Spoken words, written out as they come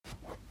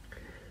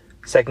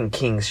2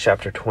 Kings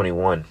chapter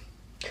 21.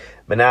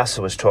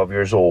 Manasseh was 12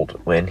 years old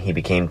when he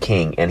became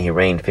king, and he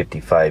reigned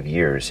 55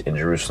 years in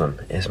Jerusalem.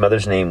 His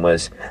mother's name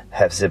was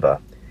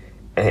Hephzibah,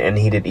 and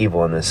he did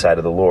evil in the sight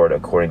of the Lord,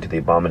 according to the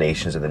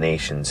abominations of the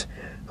nations,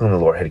 whom the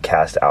Lord had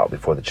cast out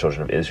before the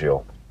children of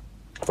Israel.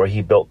 For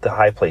he built the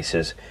high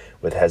places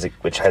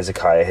which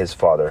Hezekiah his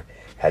father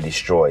had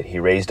destroyed. He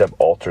raised up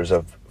altars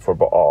for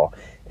Baal,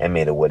 and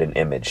made a wooden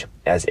image,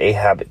 as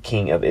Ahab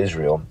king of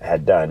Israel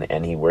had done,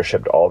 and he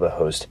worshipped all the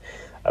host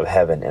of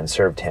heaven and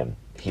served him.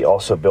 He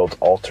also built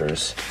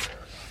altars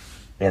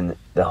in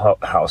the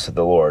house of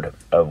the Lord,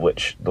 of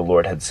which the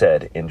Lord had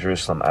said, "In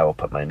Jerusalem I will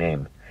put my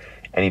name."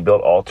 And he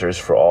built altars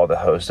for all the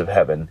host of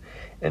heaven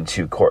in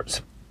 2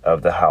 courts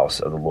of the house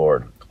of the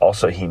Lord.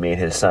 Also he made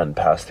his son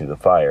pass through the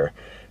fire,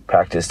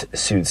 practiced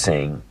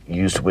soothsaying,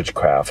 used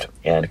witchcraft,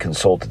 and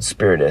consulted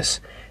spiritists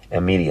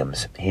and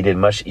mediums. He did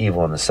much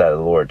evil in the sight of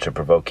the Lord to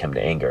provoke him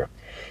to anger.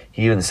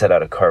 He even set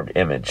out a carved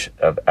image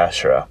of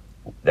Asherah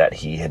that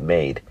he had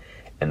made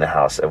in the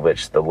house of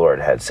which the Lord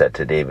had said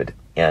to David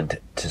and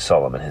to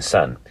Solomon his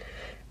son,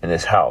 "In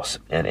this house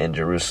and in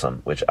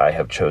Jerusalem, which I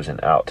have chosen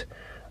out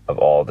of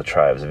all the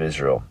tribes of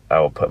Israel, I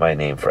will put my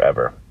name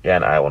forever,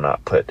 and I will not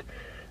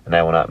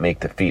make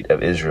the feet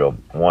of Israel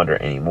wander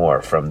any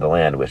more from the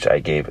land which I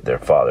gave their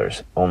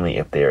fathers, only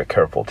if they are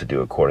careful to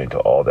do according to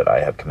all that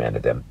I have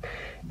commanded them,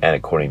 and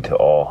according to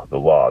all the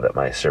law that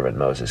my servant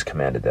Moses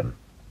commanded them."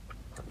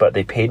 But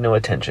they paid no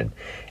attention,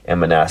 and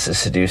Manasseh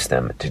seduced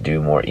them to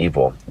do more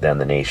evil than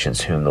the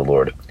nations whom the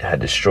Lord had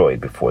destroyed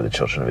before the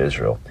children of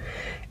Israel.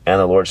 And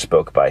the Lord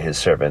spoke by his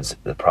servants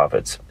the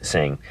prophets,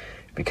 saying,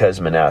 "Because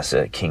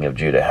Manasseh king of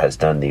Judah has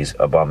done these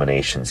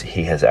abominations,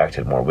 he has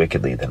acted more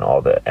wickedly than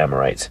all the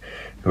Amorites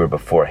who were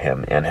before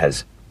him, and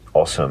has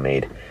also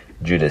made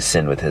Judah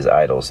sin with his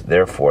idols.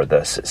 Therefore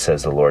thus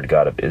says the Lord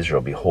God of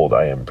Israel, Behold,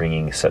 I am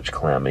bringing such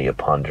calamity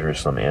upon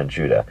Jerusalem and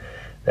Judah,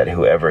 that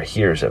whoever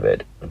hears of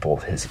it,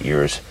 both his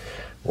ears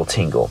will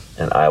tingle,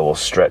 and I will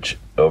stretch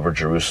over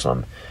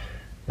Jerusalem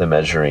the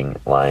measuring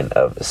line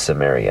of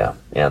Samaria,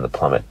 and the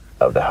plummet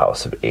of the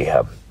house of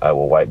Ahab. I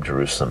will wipe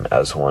Jerusalem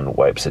as one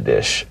wipes a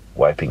dish,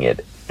 wiping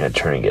it and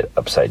turning it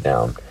upside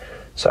down.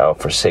 So I will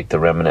forsake the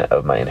remnant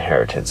of my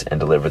inheritance, and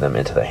deliver them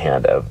into the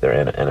hand of their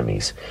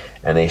enemies,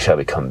 and they shall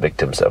become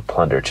victims of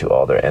plunder to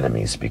all their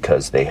enemies,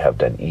 because they have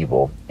done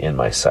evil in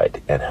my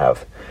sight, and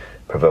have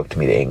provoked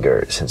me to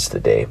anger since the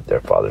day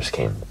their fathers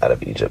came out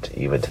of Egypt,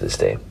 even to this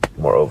day.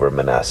 Moreover,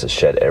 Manasseh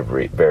shed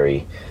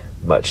very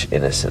much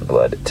innocent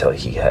blood, till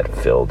he had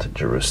filled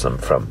Jerusalem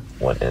from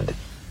one end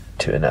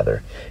to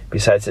another,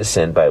 besides the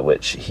sin by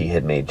which he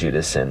had made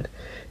Judah sin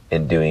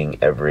in doing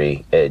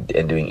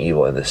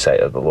evil in the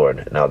sight of the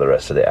Lord. Now the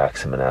rest of the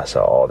acts of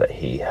Manasseh, all that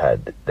he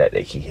had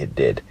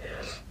did,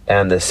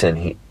 and the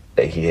sin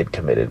that he had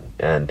committed,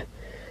 and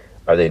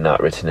are they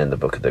not written in the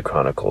book of the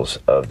Chronicles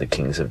of the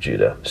kings of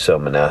Judah? So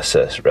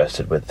Manasseh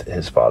rested with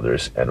his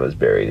fathers, and was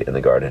buried in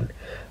the garden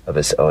of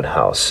his own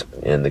house,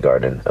 in the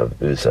garden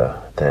of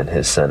Uzzah. Then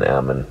his son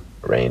Amon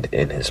reigned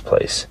in his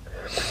place.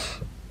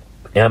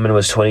 Amon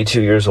was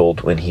 22 years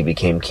old when he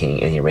became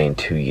king, and he reigned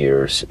 2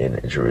 years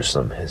in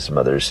Jerusalem. His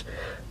mother's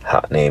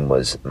name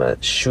was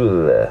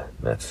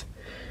Meshullemeth,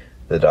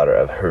 the daughter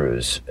of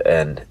Haruz,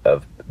 and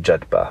of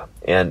Jutbah.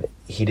 And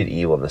he did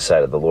evil in the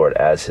sight of the Lord,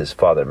 as his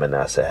father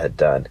Manasseh had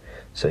done.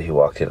 So he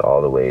walked in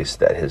all the ways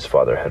that his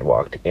father had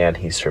walked, and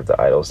he served the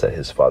idols that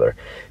his father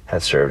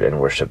had served, and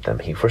worshipped them.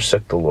 He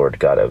forsook the Lord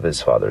God of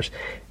his fathers,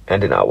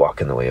 and did not walk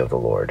in the way of the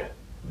Lord.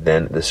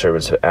 Then the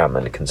servants of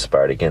Ammon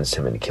conspired against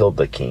him, and killed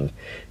the king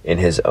in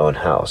his own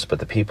house. But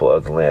the people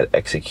of the land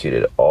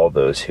executed all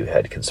those who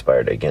had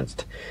conspired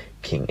against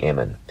King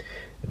Ammon.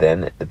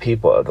 Then the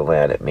people of the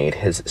land made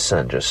his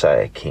son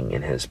Josiah king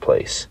in his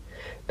place.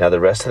 Now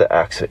the rest of the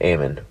acts of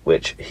Ammon,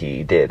 which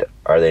he did,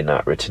 are they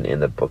not written in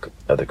the book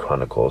of the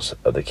Chronicles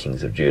of the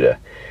kings of Judah?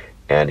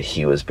 And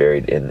he was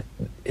buried in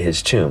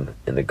his tomb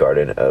in the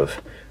garden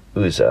of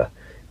Uzzah.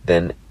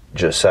 Then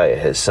Josiah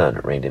his son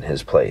reigned in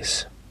his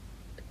place.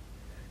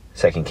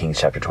 2 Kings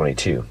chapter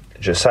 22.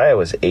 Josiah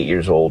was 8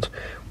 years old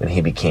when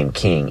he became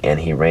king,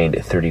 and he reigned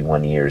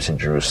 31 years in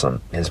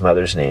Jerusalem. His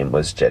mother's name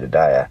was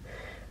Jedidiah,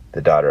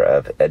 the daughter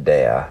of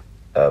Edaiah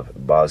of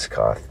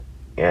Bozkath.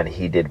 And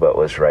he did what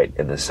was right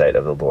in the sight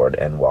of the Lord,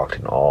 and walked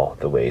in all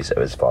the ways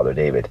of his father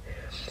David.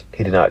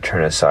 He did not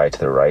turn aside to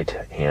the right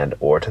hand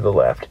or to the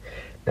left.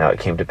 Now it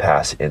came to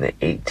pass in the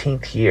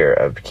 18th year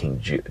of King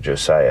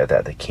Josiah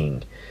that the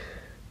king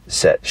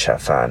set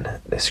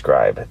Shaphan the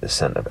scribe, the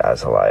son of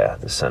Azaliah,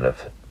 the son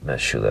of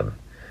Meshullam,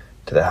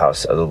 to the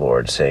house of the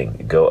Lord,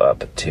 saying, Go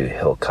up to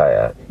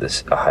Hilkiah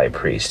a high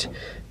priest,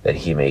 that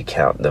he may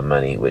count the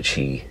money which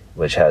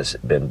has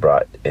been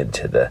brought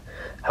into the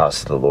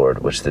house of the Lord,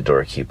 which the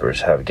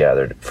doorkeepers have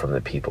gathered from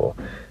the people,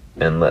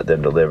 and let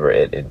them deliver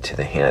it into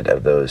the hand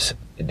of those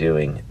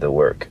doing the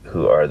work,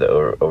 who are the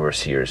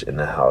overseers in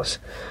the house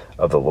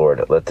of the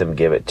Lord. Let them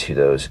give it to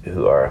those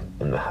who are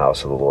in the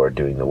house of the Lord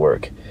doing the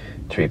work,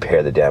 to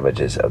repair the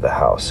damages of the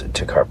house,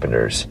 to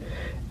carpenters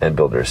and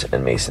builders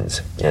and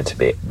masons, and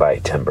to buy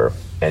timber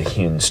and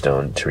hewn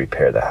stone to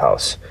repair the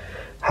house.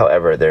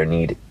 However, there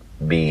need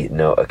be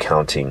no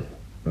accounting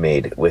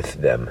made with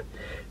them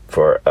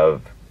for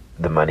of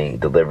the money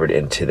delivered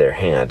into their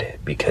hand,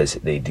 because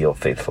they deal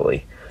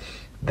faithfully.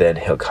 Then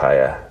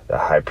Hilkiah the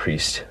high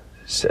priest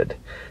said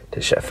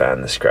to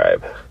Shaphan the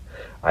scribe,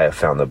 I have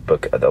found the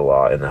book of the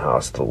law in the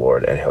house of the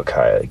Lord. And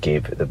Hilkiah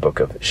gave the book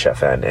of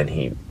Shaphan, and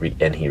he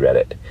read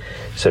it.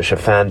 So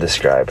Shaphan the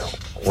scribe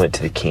went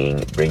to the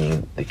king,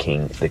 bringing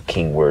the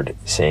king word,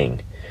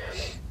 saying,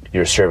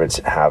 Your servants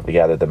have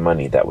gathered the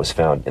money that was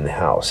found in the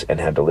house, and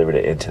have delivered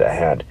it into the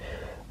hand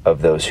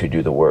of those who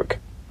do the work,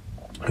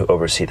 who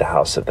oversee the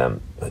house of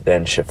them.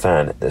 Then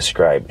Shaphan the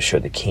scribe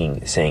showed the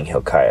king, saying,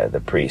 Hilkiah the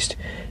priest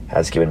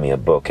has given me a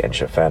book. And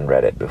Shaphan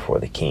read it before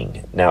the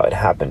king. Now it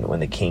happened, when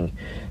the king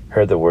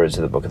heard the words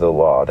of the book of the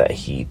law, that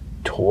he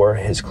tore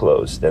his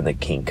clothes. Then the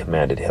king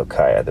commanded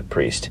Hilkiah the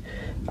priest,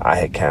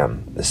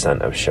 Ahikam the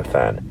son of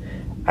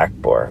Shaphan,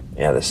 Akbor,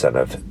 and the son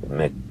of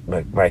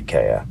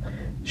Micaiah,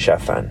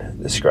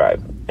 Shaphan the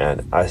scribe,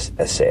 and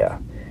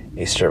Asaiah,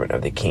 a servant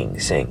of the king,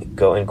 saying,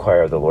 Go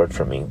inquire of the Lord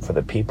for me, for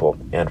the people,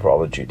 and for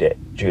all of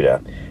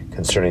Judah,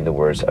 concerning the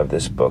words of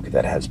this book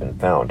that has been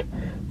found.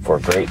 For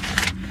great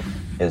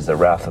is the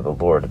wrath of the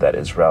Lord that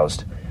is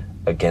roused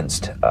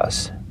against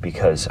us,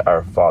 because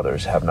our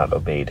fathers have not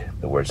obeyed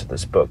the words of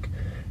this book,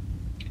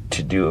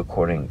 to do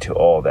according to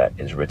all that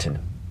is written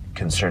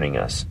concerning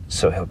us.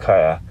 So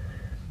Hilkiah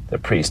the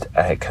priest,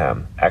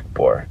 Ahikam,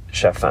 Akbor,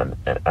 Shaphan,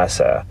 and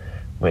Asaiah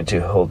went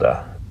to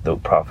Huldah the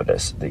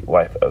prophetess, the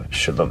wife of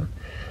Shallum,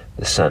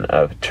 the son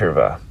of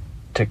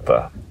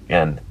Tikvah,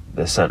 and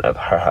the son of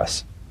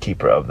Harhas,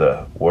 keeper of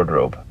the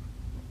wardrobe.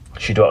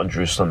 She dwelt in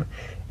Jerusalem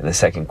in the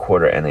second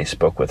quarter, and they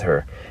spoke with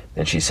her.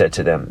 Then she said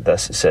to them,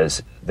 Thus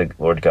says the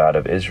Lord God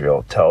of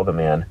Israel, Tell the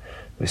man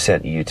who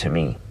sent you to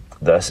me,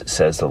 Thus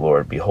says the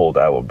Lord, Behold,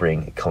 I will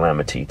bring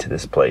calamity to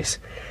this place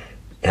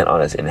and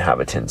on its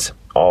inhabitants,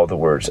 all the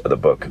words of the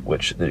book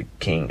which the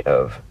king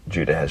of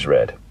Judah has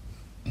read.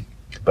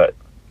 But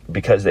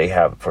because they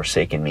have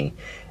forsaken me,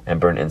 and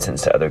burned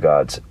incense to other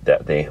gods,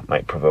 that they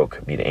might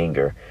provoke me to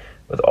anger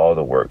with all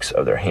the works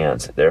of their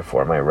hands,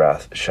 therefore my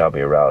wrath shall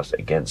be aroused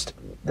against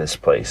this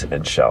place,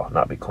 and shall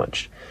not be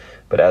quenched.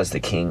 But as the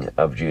king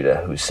of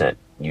Judah, who sent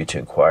you to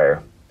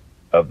inquire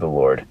of the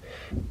Lord,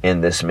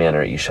 in this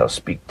manner you shall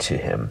speak to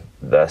him.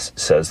 Thus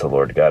says the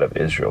Lord God of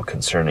Israel,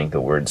 concerning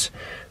the words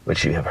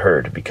which you have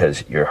heard,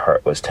 because your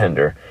heart was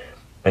tender,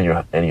 and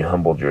you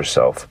humbled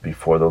yourself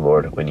before the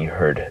Lord when you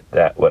heard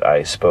that what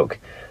I spoke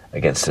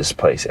against this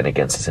place and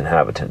against its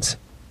inhabitants,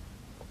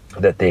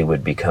 that they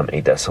would become a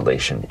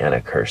desolation and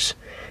a curse.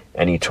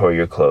 And you tore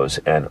your clothes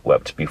and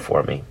wept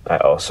before me. I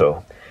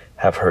also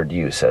have heard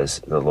you, says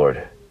the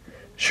Lord.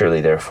 Surely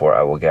therefore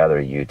I will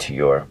gather you to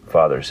your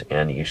fathers,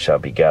 and you shall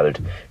be gathered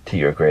to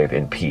your grave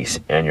in peace,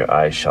 and your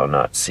eyes shall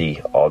not see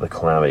all the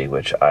calamity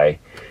which I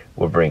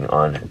will bring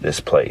on this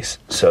place.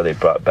 So they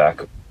brought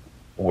back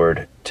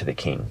word to the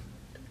king.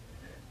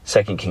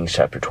 2 Kings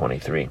chapter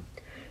 23.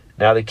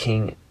 Now the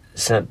king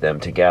sent them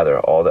to gather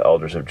all the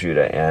elders of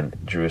Judah and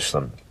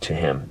Jerusalem to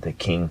him. The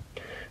king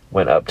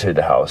went up to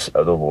the house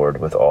of the Lord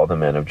with all the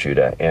men of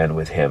Judah, and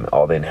with him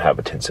all the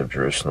inhabitants of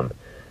Jerusalem,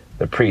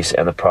 the priests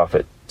and the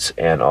prophets,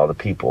 and all the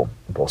people,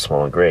 both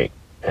small and great.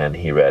 And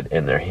he read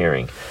in their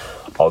hearing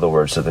all the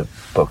words of the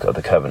book of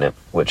the covenant,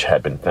 which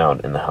had been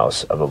found in the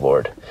house of the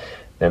Lord.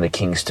 Then the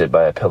king stood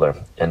by a pillar,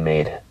 and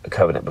made a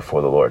covenant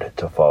before the Lord,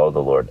 to follow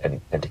the Lord,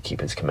 and to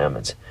keep his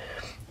commandments,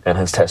 and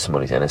his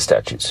testimonies and his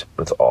statutes,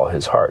 with all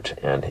his heart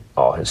and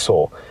all his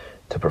soul,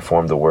 to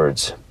perform the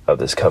words of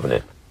this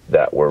covenant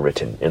that were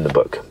written in the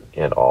book.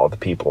 And all the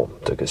people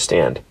took a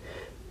stand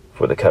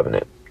for the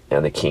covenant.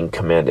 And the king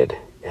commanded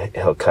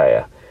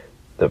Hilkiah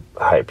the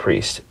high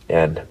priest,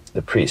 and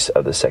the priests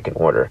of the second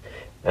order,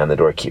 and the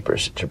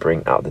doorkeepers, to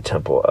bring out the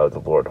temple of the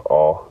Lord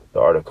all the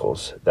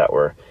articles that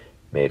were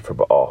made for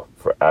Baal,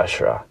 for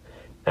Asherah,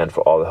 and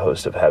for all the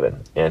host of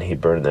heaven. And he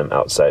burned them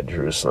outside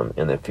Jerusalem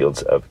in the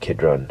fields of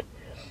Kidron,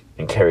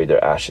 and carried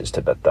their ashes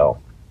to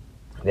Bethel.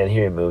 Then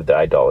he removed the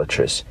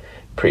idolatrous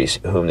priests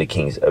whom the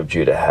kings of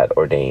Judah had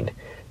ordained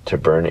to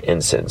burn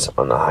incense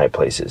on the high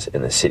places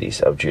in the cities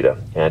of Judah,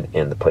 and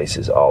in the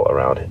places all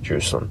around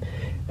Jerusalem,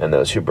 and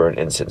those who burned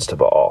incense to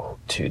Baal,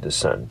 to the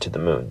sun, to the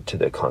moon, to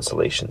the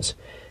constellations,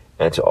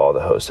 and to all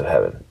the host of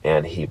heaven.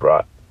 And he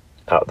brought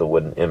out the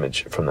wooden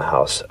image from the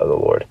house of the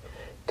Lord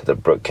to the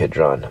brook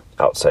Kidron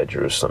outside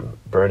Jerusalem,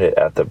 burned it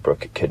at the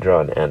brook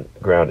Kidron, and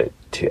ground it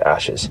to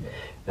ashes,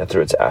 and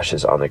threw its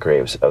ashes on the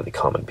graves of the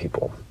common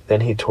people.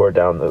 Then he tore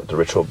down the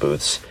ritual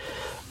booths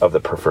of the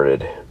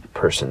perverted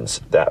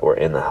persons that were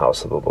in the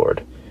house of the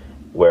Lord,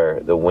 where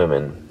the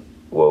women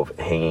wove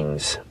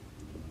hangings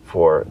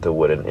for the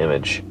wooden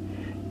image.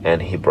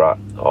 And he brought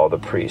all the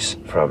priests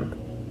from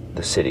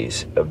the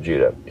cities of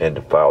Judah, and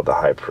defiled the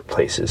high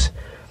places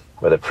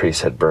where the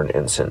priests had burned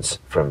incense,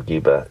 from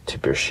Geba to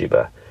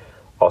Beersheba.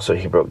 Also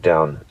he broke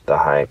down the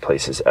high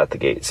places at the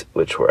gates,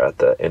 which were at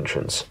the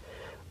entrance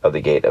of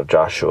the gate of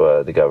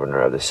Joshua, the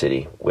governor of the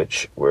city,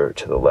 which were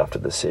to the left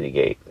of the city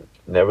gate.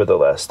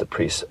 Nevertheless, the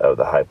priests of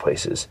the high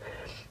places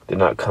did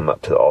not come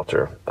up to the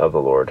altar of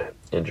the Lord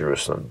in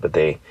Jerusalem, but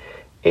they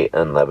ate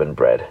unleavened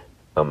bread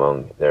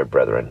among their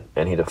brethren.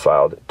 And he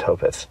defiled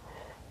Topheth,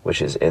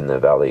 which is in the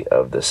valley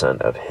of the son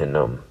of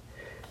Hinnom,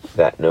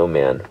 that no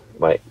man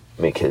might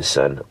make his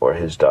son or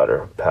his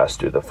daughter pass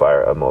through the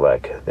fire of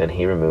Molech. Then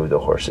he removed the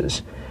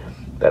horses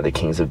that the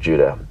kings of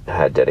Judah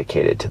had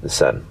dedicated to the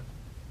sun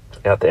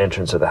at the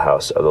entrance of the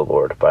house of the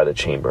Lord by the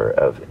chamber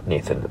of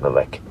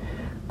Nathan-Melech,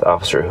 the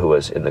officer who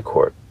was in the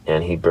court.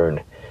 And he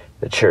burned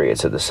the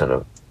chariots of the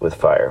sun with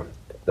fire,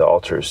 the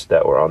altars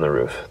that were on the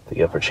roof,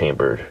 the upper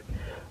chamber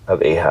of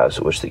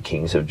Ahaz, which the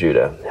kings of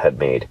Judah had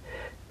made,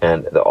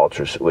 and the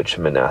altars which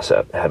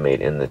Manasseh had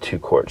made in the two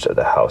courts of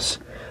the house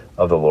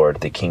of the Lord.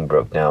 The king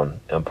broke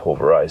down and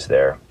pulverized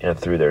there, and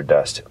threw their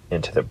dust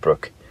into the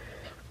brook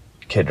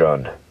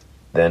Kidron.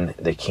 Then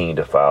the king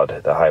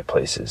defiled the high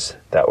places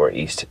that were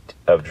east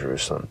of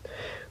Jerusalem,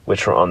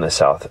 which were on the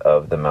south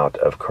of the Mount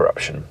of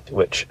Corruption,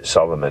 which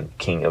Solomon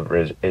king of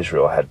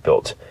Israel had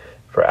built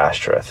for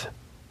Ashtoreth,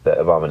 the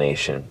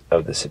abomination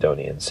of the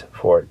Sidonians,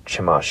 for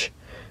Chemosh,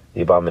 the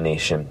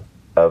abomination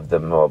of the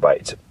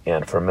Moabites,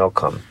 and for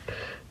Milcom,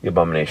 the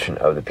abomination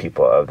of the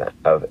people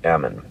of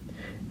Ammon.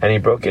 And he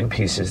broke in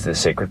pieces the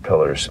sacred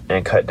pillars,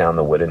 and cut down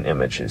the wooden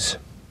images,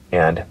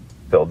 and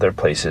filled their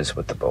places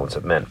with the bones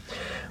of men.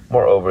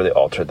 Moreover, the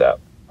altar that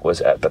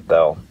was at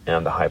Bethel,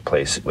 and the high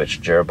place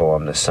which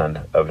Jeroboam the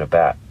son of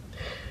Nebat,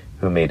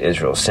 who made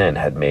Israel sin,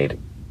 had made,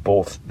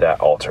 both that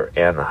altar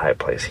and the high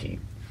place he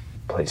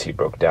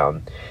broke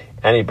down.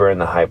 And he burned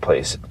the high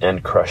place,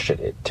 and crushed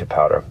it to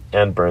powder,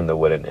 and burned the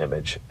wooden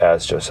image,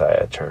 as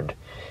Josiah turned.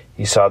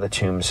 He saw the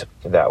tombs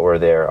that were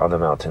there on the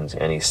mountains,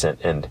 and he sent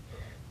and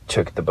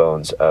took the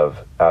bones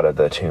out of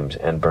the tombs,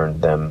 and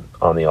burned them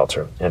on the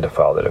altar, and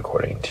defiled it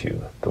according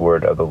to the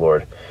word of the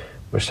Lord,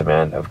 which the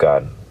man of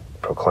God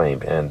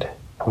proclaimed. And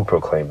who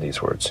proclaimed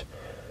these words?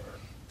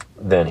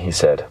 Then he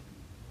said,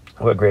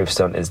 "What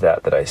gravestone is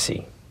that I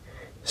see?"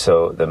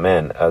 So the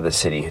men of the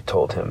city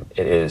told him,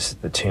 "It is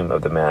the tomb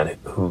of the man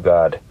who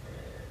God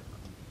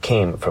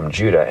came from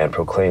Judah and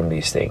proclaimed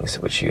these things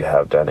which you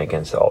have done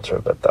against the altar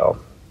of Bethel."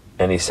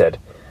 And he said,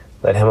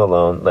 "Let him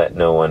alone, let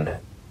no one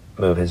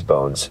move his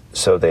bones."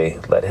 So they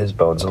let his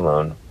bones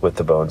alone, with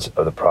the bones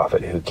of the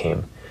prophet who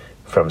came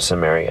from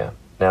Samaria.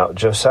 Now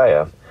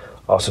Josiah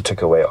also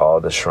took away all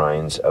the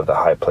shrines of the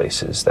high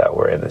places that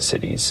were in the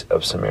cities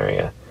of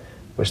Samaria,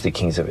 which the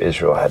kings of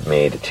Israel had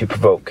made to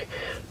provoke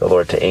the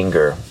Lord to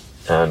anger,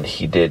 and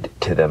he did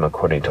to them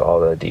according to all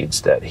the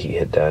deeds that he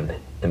had done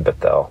in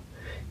Bethel.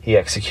 He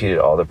executed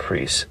all the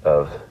priests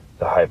of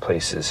the high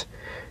places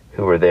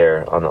who were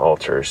there on the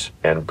altars,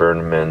 and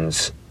burned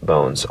men's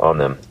bones on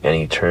them, and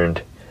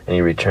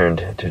he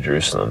returned to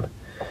Jerusalem.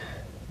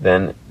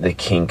 Then the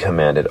king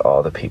commanded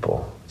all the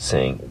people,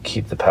 saying,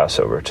 "Keep the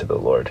Passover to the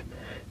Lord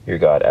your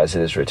God, as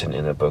it is written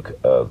in the book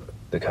of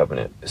the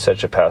covenant."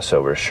 Such a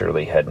Passover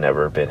surely had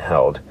never been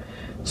held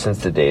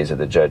since the days of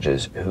the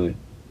judges who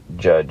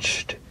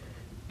judged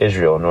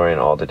Israel, nor in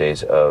all the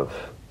days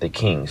of the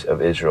kings of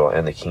Israel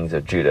and the kings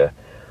of Judah.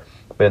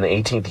 But in the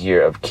 18th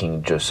year of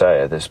King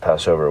Josiah, this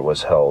Passover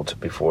was held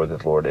before the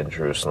Lord in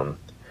Jerusalem.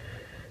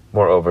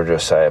 Moreover,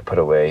 Josiah put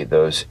away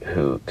those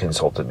who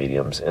consulted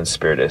mediums and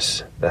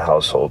spiritists, the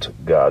household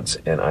gods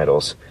and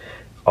idols,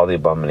 all the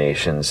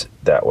abominations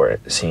that were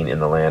seen in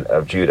the land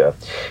of Judah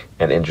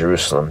and in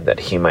Jerusalem, that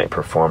he might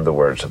perform the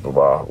words of the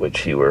law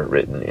which were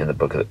written in the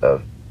book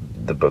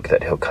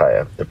that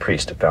Hilkiah the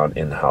priest found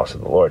in the house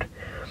of the Lord.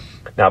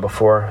 Now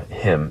before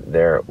him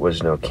there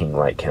was no king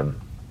like him,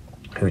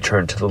 who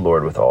turned to the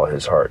Lord with all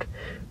his heart,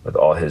 with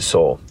all his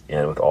soul,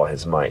 and with all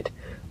his might,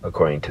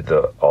 according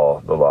to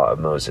all the law of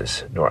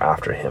Moses, nor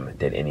after him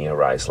did any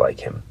arise like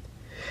him.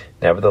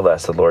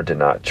 Nevertheless, the Lord did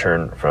not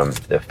turn from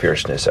the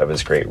fierceness of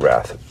his great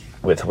wrath,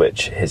 with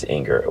which his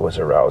anger was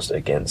aroused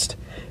against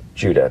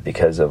Judah,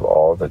 because of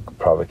all the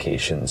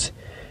provocations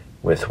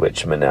with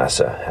which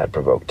Manasseh had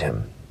provoked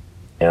him.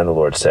 And the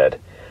Lord said,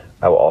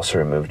 "I will also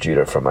remove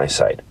Judah from my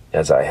sight,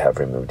 as I have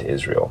removed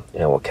Israel,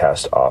 and will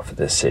cast off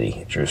this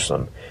city,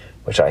 Jerusalem,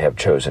 which I have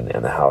chosen,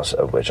 and the house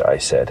of which I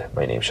said,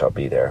 my name shall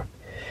be there."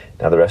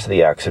 Now the rest of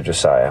the acts of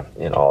Josiah,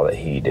 and all that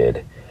he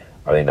did,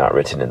 are they not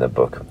written in the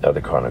book of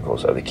the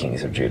Chronicles of the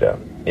kings of Judah?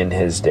 In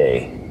his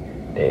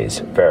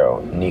days, Pharaoh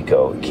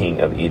Necho,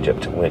 king of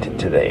Egypt, went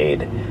to the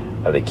aid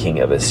of the king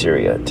of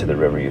Assyria to the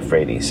river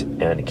Euphrates,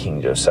 and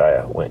King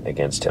Josiah went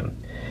against him.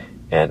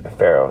 And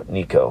Pharaoh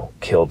Necho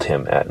killed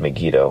him at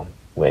Megiddo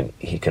when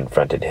he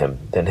confronted him.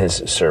 Then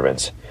his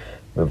servants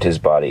moved his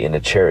body in a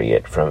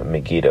chariot from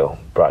Megiddo,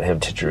 brought him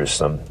to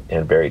Jerusalem,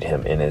 and buried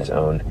him in his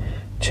own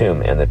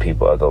tomb. And the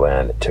people of the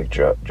land took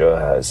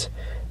Joahaz,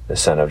 the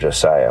son of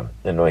Josiah,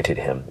 anointed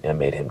him, and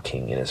made him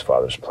king in his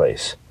father's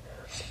place.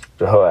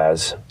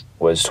 Jehoahaz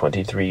was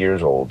 23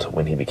 years old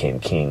when he became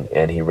king,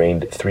 and he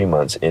reigned 3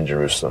 months in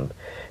Jerusalem.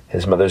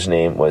 His mother's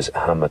name was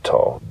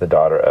Hamutal, the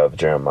daughter of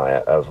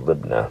Jeremiah of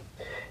Libnah.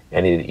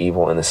 And he did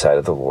evil in the sight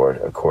of the Lord,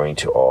 according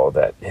to all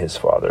that his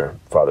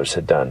fathers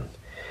had done.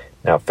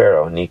 Now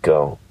Pharaoh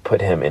Necho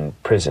put him in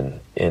prison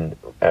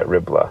at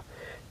Riblah,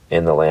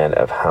 in the land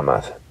of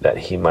Hamath, that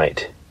he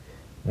might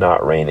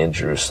not reign in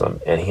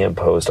Jerusalem, and he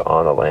imposed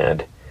on the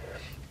land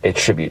a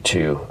tribute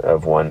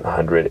of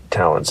 100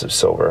 talents of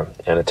silver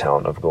and a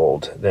talent of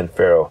gold. Then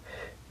Pharaoh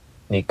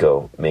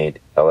Necho made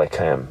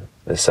Eliakim,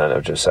 the son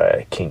of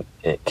Josiah, king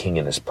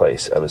in his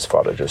place of his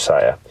father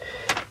Josiah,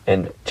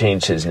 and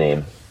changed his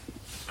name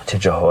to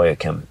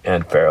Jehoiakim.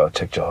 And Pharaoh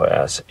took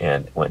Jehoahaz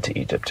and went to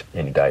Egypt,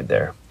 and he died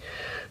there.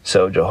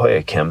 So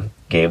Jehoiakim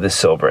gave the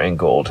silver and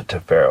gold to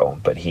Pharaoh,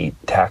 but he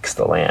taxed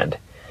the land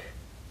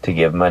to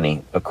give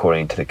money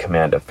according to the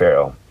command of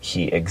Pharaoh.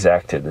 He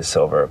exacted the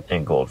silver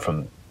and gold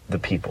from the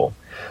people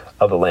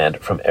of the land,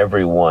 from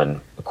every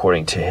one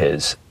according to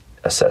his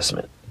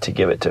assessment, to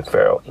give it to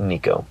Pharaoh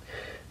Necho.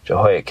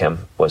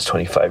 Jehoiakim was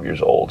 25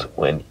 years old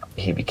when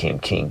he became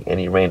king, and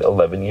he reigned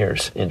 11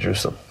 years in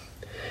Jerusalem.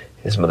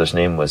 His mother's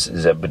name was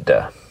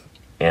Zebudah,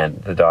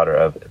 and the daughter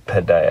of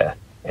Pedaiah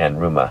and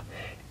Rumah,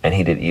 and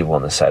he did evil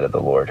in the sight of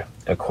the Lord,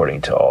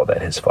 according to all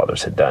that his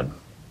fathers had done.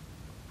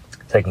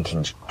 2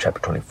 Kings chapter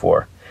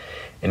 24.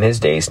 In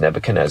his days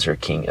Nebuchadnezzar,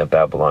 king of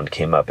Babylon,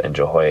 came up, and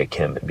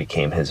Jehoiakim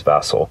became his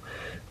vassal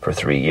for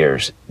 3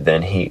 years.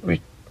 Then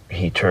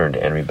he turned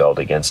and rebelled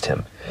against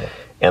him,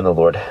 and the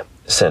Lord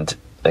sent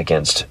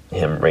against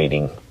him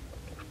raiding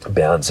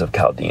bands of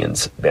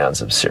Chaldeans,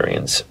 bands of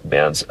Syrians,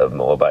 bands of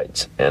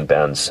Moabites, and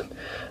bands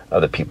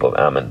of the people of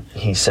Ammon.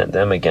 He sent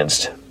them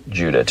against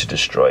Judah to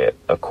destroy it,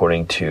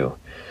 according to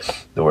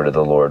the word of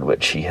the Lord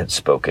which he had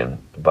spoken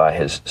by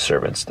his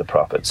servants the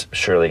prophets.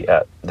 Surely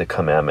at the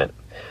commandment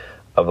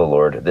of the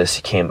Lord this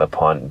came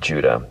upon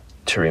Judah,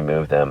 to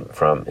remove them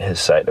from his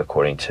sight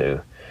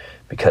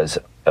because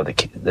of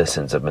the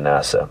sins of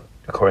Manasseh,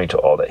 according to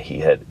all that he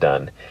had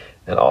done,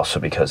 and also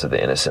because of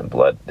the innocent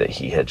blood that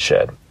he had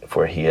shed.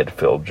 For he had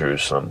filled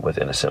Jerusalem with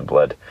innocent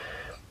blood,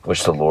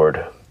 which the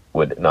Lord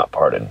would not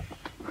pardon.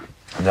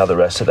 Now the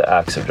rest of the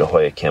acts of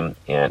Jehoiakim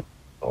and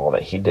all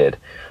that he did,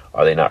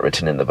 are they not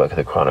written in the book of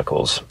the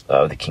Chronicles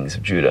of the kings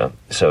of Judah?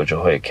 So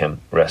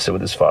Jehoiakim rested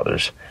with his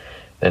fathers.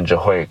 Then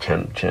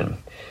Jehoiakim,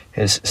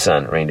 his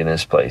son, reigned in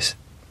his place,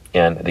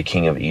 and the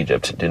king of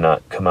Egypt did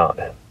not come out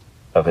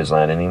of his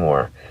land any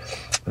more.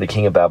 The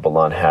king of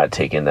Babylon had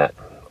taken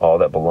all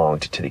that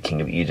belonged to the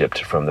king of Egypt,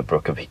 from the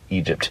brook of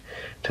Egypt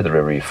to the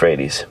river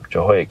Euphrates.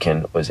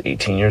 Jehoiakim was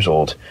 18 years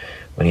old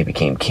when he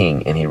became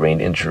king, and he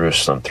reigned in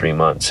Jerusalem 3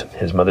 months.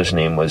 His mother's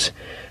name was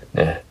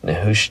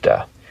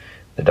Nehushta,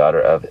 the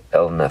daughter of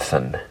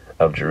Elnathan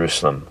of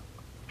Jerusalem.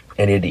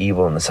 And he did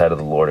evil in the sight of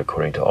the Lord,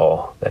 according to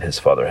all that his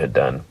father had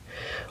done.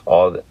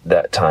 All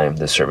that time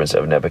the servants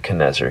of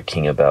Nebuchadnezzar,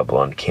 king of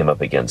Babylon, came up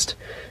against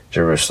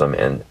Jerusalem,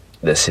 and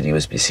the city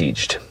was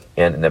besieged.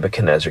 And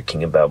Nebuchadnezzar,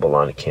 king of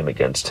Babylon, came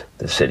against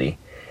the city,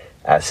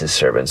 as his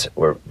servants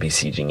were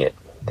besieging it.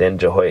 Then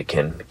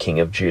Jehoiakim, king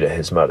of Judah,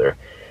 his mother,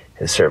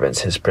 his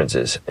servants, his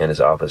princes, and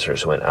his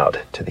officers went out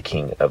to the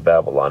king of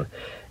Babylon.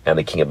 And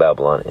the king of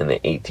Babylon, in the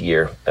 8th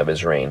year of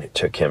his reign,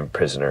 took him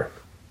prisoner.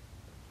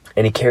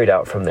 And he carried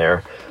out from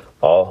there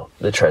all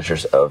the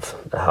treasures of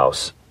the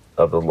house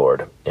of the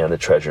Lord, and the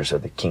treasures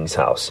of the king's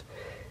house.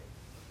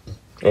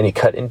 And he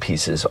cut in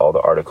pieces all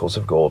the articles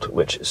of gold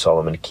which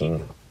Solomon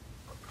king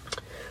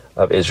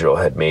of Israel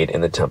had made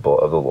in the temple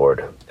of the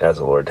Lord, as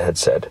the Lord had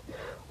said.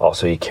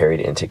 Also he carried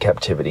into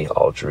captivity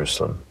all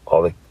Jerusalem,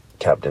 all the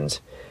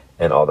captains,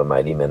 and all the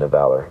mighty men of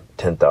valor,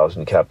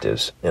 10,000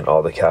 captives, and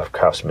all the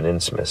craftsmen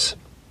and smiths.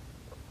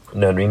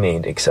 None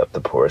remained except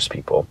the poorest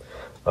people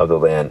of the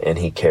land, and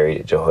he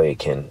carried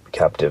Jehoiakim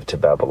captive to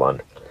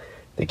Babylon.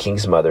 The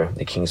king's mother,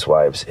 the king's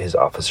wives, his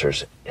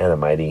officers, and the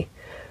mighty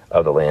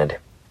of the land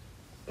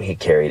he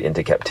carried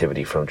into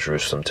captivity from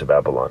Jerusalem to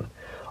Babylon.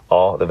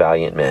 All the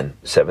valiant men,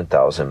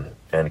 7,000,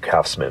 and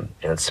craftsmen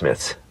and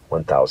smiths,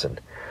 1,000,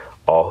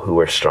 all who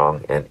were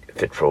strong and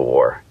fit for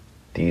war.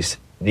 These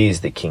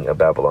the king of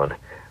Babylon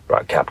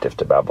brought captive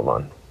to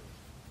Babylon.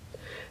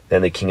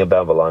 Then the king of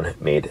Babylon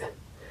made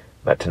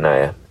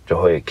Mattaniah,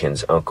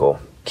 Jehoiakim's uncle,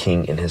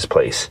 king in his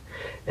place,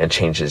 and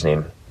changed his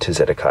name to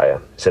Zedekiah.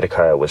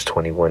 Zedekiah was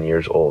 21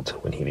 years old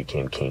when he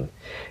became king,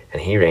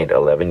 and he reigned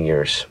 11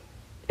 years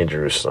in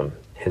Jerusalem.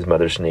 His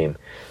mother's name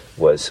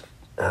was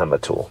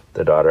Hamatul,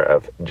 the daughter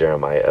of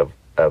Jeremiah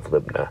of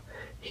Libnah.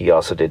 He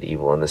also did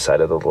evil in the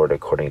sight of the Lord,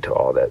 according to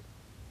all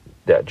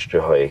that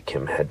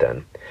Jehoiakim had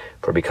done.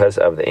 For because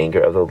of the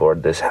anger of the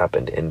Lord this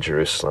happened in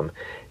Jerusalem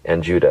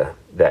and Judah,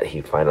 that he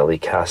finally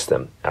cast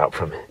them out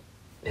from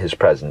his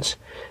presence.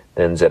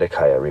 Then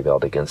Zedekiah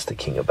rebelled against the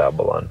king of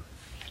Babylon.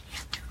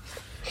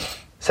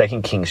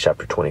 2 Kings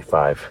chapter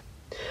 25.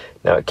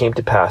 Now it came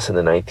to pass in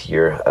the 9th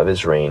year of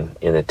his reign,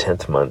 in the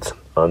 10th month,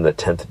 on the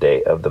 10th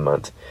day of the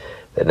month,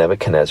 that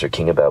Nebuchadnezzar,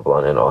 king of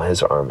Babylon, and all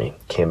his army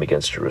came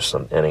against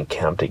Jerusalem, and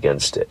encamped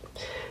against it.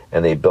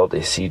 And they built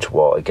a siege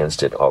wall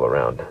against it all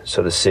around.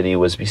 So the city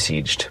was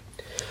besieged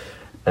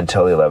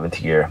until the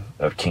 11th year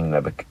of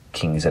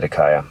King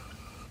Zedekiah.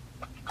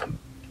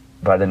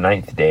 By the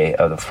 9th day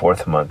of the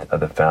 4th month of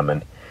the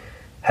famine,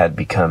 had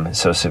become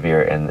so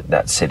severe in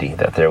that city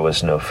that there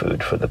was no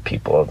food for the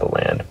people of the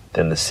land.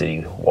 Then the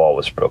city wall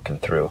was broken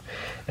through,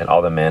 and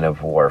all the men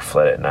of war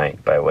fled at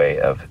night by way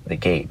of the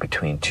gate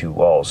between two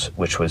walls,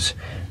 which was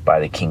by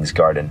the king's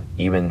garden,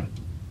 even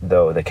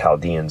though the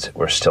Chaldeans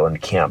were still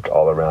encamped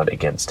all around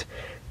against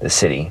the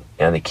city.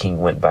 And the king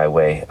went by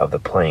way of the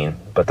plain,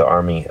 but the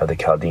army of the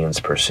Chaldeans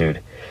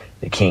pursued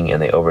the king,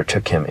 and they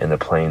overtook him in the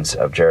plains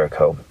of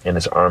Jericho, and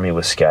his army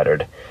was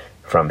scattered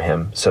from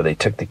him. So they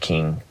took the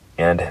king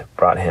and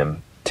brought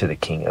him to the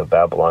king of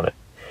Babylon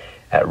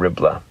at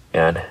Riblah,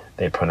 and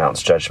they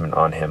pronounced judgment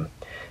on him.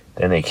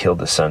 Then they killed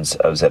the sons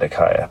of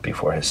Zedekiah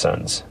before his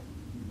sons,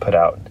 put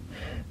out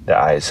the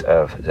eyes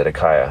of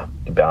Zedekiah,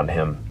 bound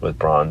him with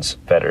bronze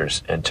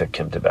fetters, and took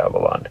him to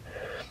Babylon.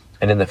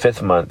 And in the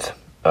 5th month,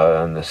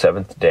 on the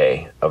 7th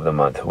day of the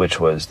month, which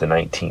was the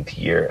 19th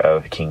year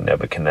of King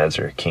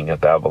Nebuchadnezzar, king of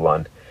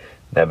Babylon,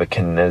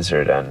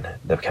 Nebuchadnezzar,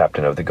 the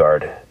captain of the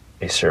guard,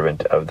 a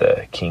servant of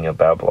the king of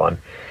Babylon,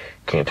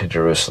 came to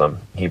Jerusalem.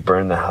 He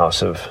burned the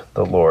house of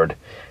the Lord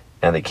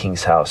and the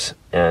king's house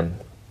and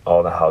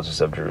all the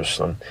houses of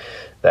Jerusalem,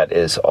 that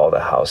is, all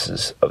the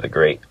houses of the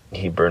great,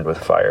 he burned with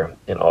fire,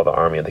 and all the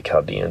army of the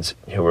Chaldeans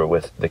who were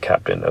with the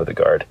captain of the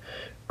guard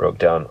broke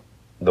down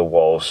the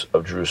walls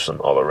of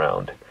Jerusalem all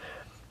around.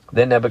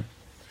 Then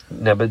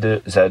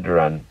Nebuchadnezzar,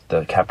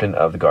 the captain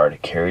of the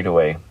guard, carried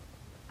away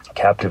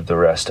captive the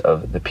rest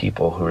of the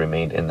people who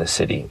remained in the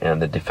city,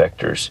 and the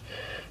defectors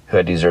who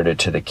had deserted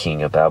to the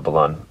king of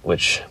Babylon,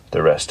 which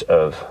the rest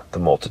of the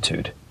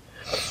multitude.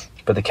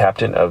 But the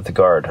captain of the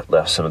guard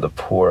left some of the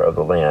poor of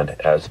the land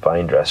as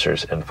vine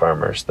dressers and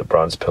farmers, the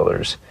bronze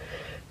pillars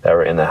that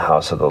were in the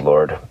house of the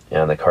Lord,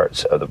 and the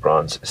carts of the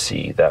bronze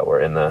sea that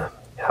were in the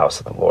house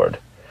of the Lord.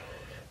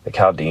 The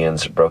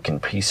Chaldeans broke in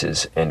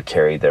pieces and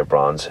carried their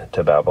bronze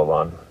to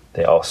Babylon.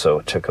 They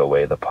also took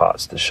away the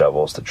pots, the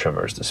shovels, the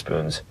trimmers, the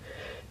spoons,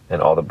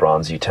 and all the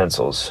bronze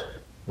utensils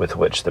with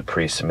which the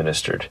priests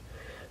ministered,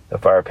 the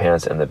fire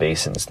pans and the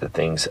basins, the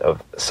things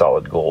of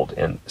solid gold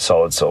and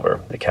solid silver.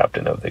 The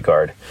captain of the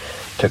guard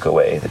took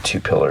away the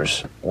 2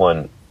 pillars,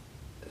 one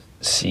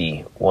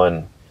sea,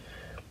 one,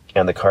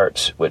 and the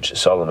carts which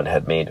Solomon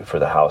had made for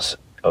the house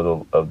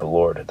of the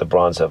Lord. The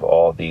bronze of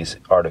all these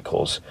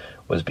articles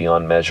was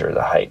beyond measure.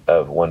 The height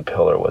of one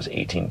pillar was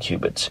 18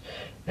 cubits,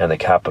 and the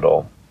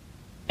capital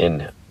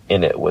in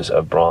it was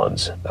of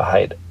bronze. The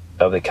height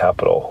of the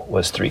capital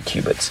was 3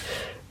 cubits,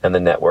 and the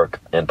network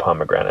and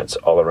pomegranates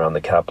all around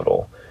the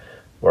capital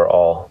were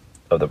all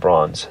of the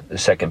bronze. The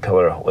 2nd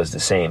pillar was the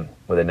same,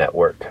 with a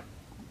network.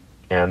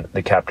 And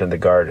the captain of the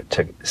guard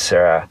took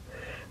Serah,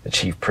 the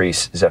chief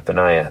priest,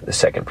 Zephaniah, the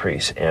 2nd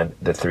priest, and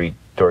the 3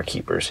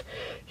 doorkeepers.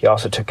 He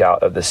also took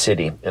out of the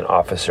city an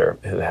officer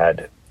who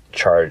had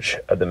charge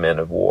of the men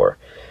of war,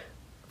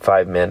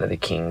 5 men of the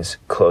king's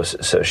close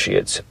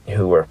associates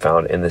who were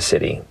found in the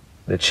city,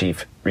 the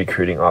chief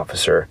recruiting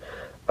officer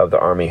of the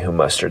army who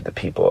mustered the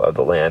people of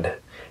the land,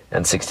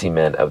 and 60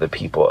 men of the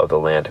people of the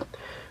land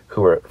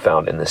who were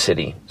found in the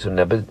city. So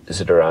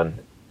Nebuchadnezzar,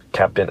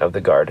 captain of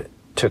the guard,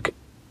 took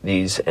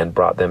these and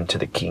brought them to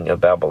the king of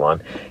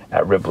Babylon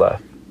at Riblah.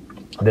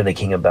 Then the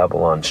king of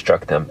Babylon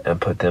struck them and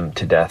put them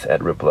to death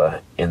at Riblah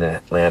in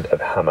the land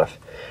of Hamath.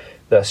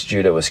 Thus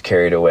Judah was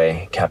carried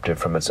away captive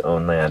from its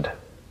own land.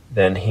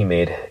 Then he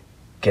made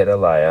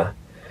Gedaliah,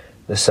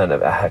 the son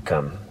of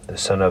Ahikam, the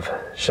son of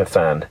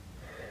Shaphan,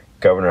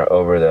 governor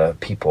over the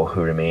people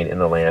who remained in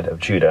the land of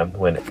Judah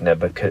when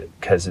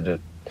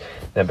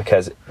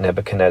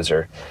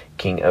Nebuchadnezzar,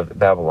 king of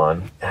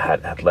Babylon,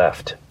 had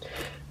left.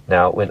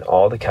 Now when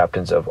all the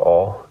captains of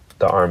all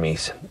the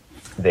armies,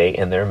 they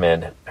and their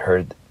men,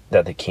 heard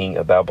that the king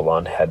of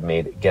Babylon had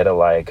made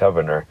Gedaliah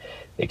governor,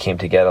 they came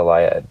to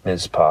Gedaliah at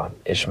Mizpah,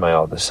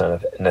 Ishmael the son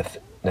of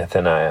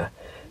Nethaniah,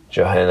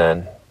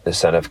 Johanan the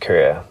son of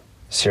Kareah,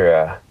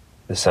 Sirah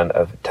the son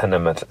of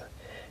Tanamath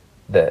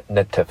the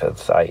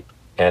Netophathite,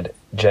 and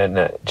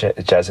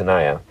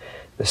Jazaniah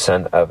the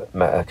son of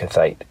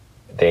Maacathite,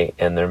 they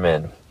and their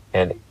men.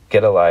 And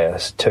Gedaliah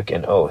took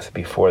an oath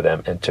before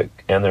them and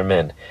their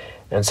men,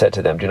 and said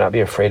to them, Do not be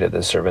afraid of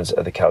the servants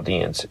of the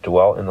Chaldeans.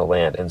 Dwell in the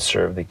land and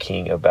serve the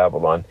king of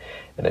Babylon,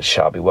 and it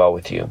shall be well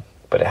with you.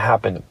 But it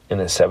happened in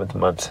the 7th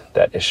month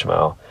that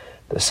Ishmael,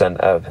 the son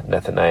of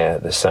Nethaniah,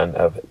 the son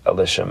of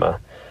Elishama,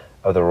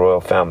 of the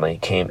royal family,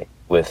 came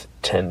with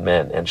 10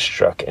 men and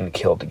struck and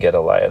killed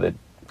Gedaliah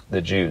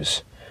the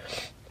Jews,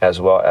 as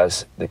well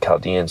as the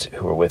Chaldeans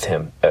who were with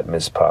him at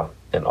Mizpah.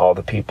 And all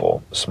the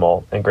people,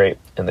 small and great,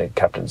 and the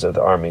captains of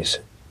the armies,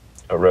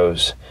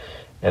 arose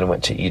and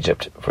went to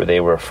Egypt, for they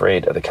were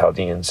afraid of the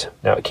Chaldeans.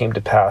 Now it came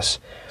to pass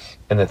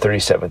in the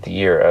 37th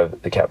year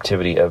of the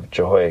captivity of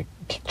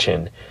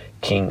Jehoiachin,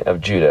 king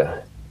of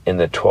Judah, in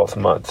the 12th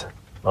month,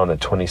 on the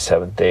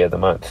 27th day of the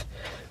month,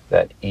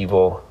 that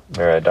evil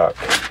Merodach,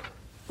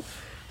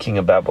 king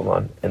of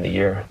Babylon, in the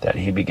year that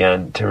he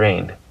began to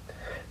reign,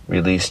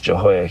 released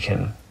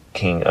Jehoiachin,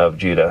 king of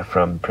Judah,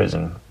 from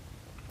prison.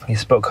 He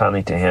spoke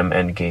kindly to him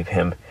and gave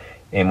him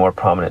a more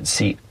prominent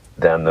seat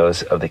than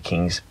those of the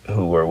kings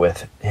who were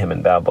with him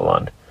in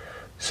Babylon.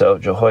 So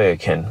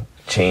Jehoiachin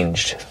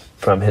changed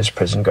from his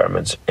prison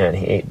garments, and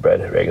he ate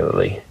bread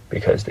regularly,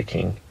 because the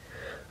king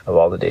of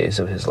all the days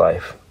of his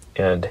life.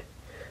 And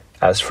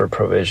as for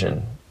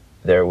provision,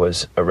 there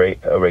was a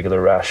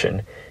regular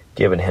ration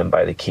given him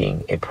by the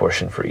king, a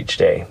portion for each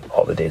day,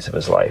 all the days of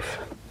his life.